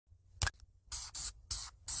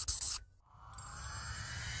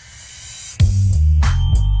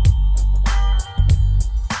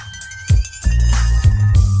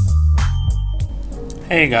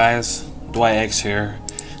Hey guys, dwightx here.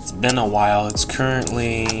 It's been a while. It's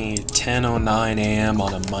currently 10:09 a.m.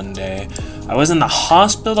 on a Monday. I was in the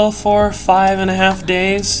hospital for 5.5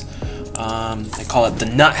 days. They call it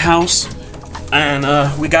the Nut House,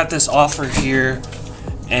 and we got this offer here.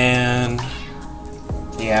 And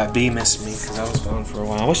yeah, B missed me because I was gone for a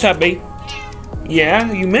while. What's up, B?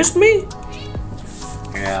 Yeah, you missed me?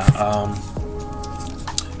 Yeah.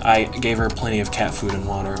 I gave her plenty of cat food and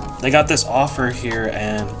water. They got this offer here,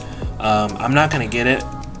 and I'm not gonna get it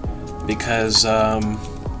because I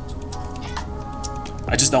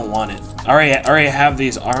just don't want it. I already have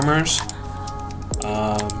these armors.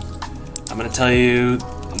 I'm gonna tell you,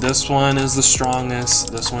 this one is the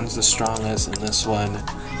strongest, this one's the strongest, and this one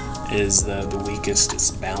is the weakest. It's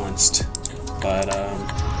balanced. But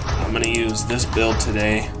I'm gonna use this build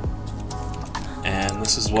today, and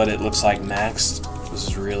this is what it looks like maxed. This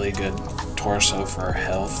is really good torso for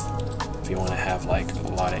health if you want to have like a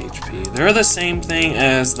lot of HP. They're the same thing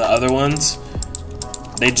as the other ones.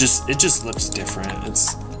 It just looks different.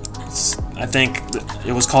 I think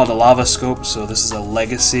it was called a lava scope, so this is a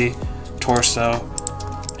legacy torso.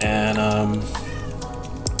 And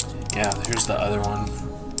yeah, here's the other one.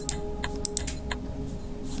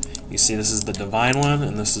 You see, this is the divine one,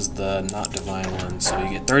 and this is the not divine one. So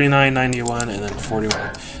you get 39, 91, and then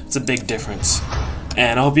 41. It's a big difference.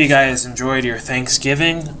 And I hope you guys enjoyed your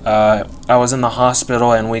Thanksgiving. I was in the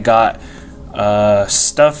hospital, and we got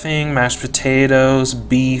stuffing, mashed potatoes,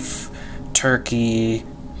 beef, turkey,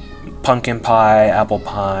 pumpkin pie, apple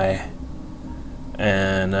pie,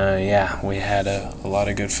 and yeah, we had a lot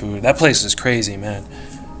of good food. That place is crazy, man.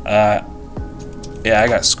 Yeah, I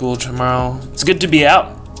got school tomorrow. It's good to be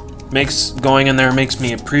out. Going in there makes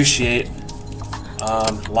me appreciate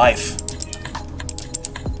life.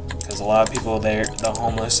 Because a lot of people there, the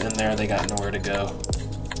homeless in there, they got nowhere to go.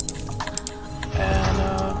 And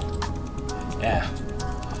yeah,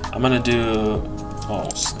 I'm gonna do, oh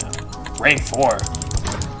snap, rank 4.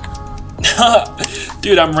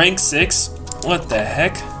 Dude, I'm rank 6. What the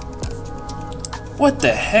heck? What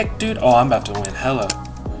the heck, dude? Oh, I'm about to win. Hella.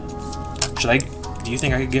 Do you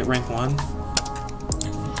think I could get rank 1?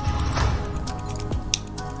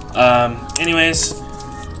 Anyways,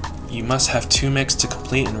 you must have 2 mechs to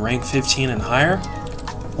complete in rank 15 and higher.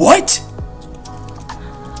 What?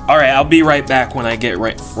 Alright, I'll be right back when I get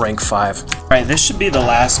rank 5. Alright, this should be the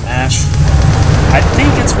last match. I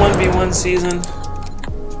think it's 1v1 season.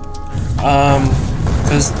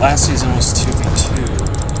 Because last season was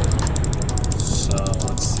 2v2. So,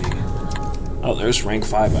 let's see. Oh, there's rank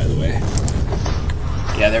 5, by the way.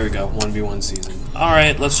 Yeah, there we go. 1v1 season.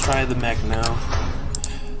 Alright, let's try the mech now.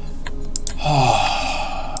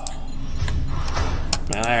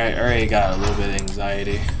 Man, I already got a little bit of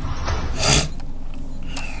anxiety.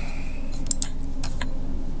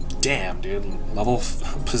 Damn, dude.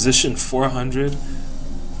 Position 400.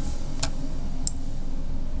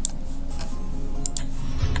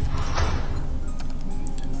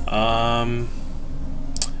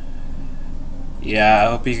 Yeah, I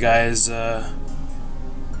hope you guys had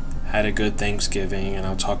a good Thanksgiving, and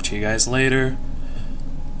I'll talk to you guys later.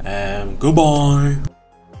 And goodbye.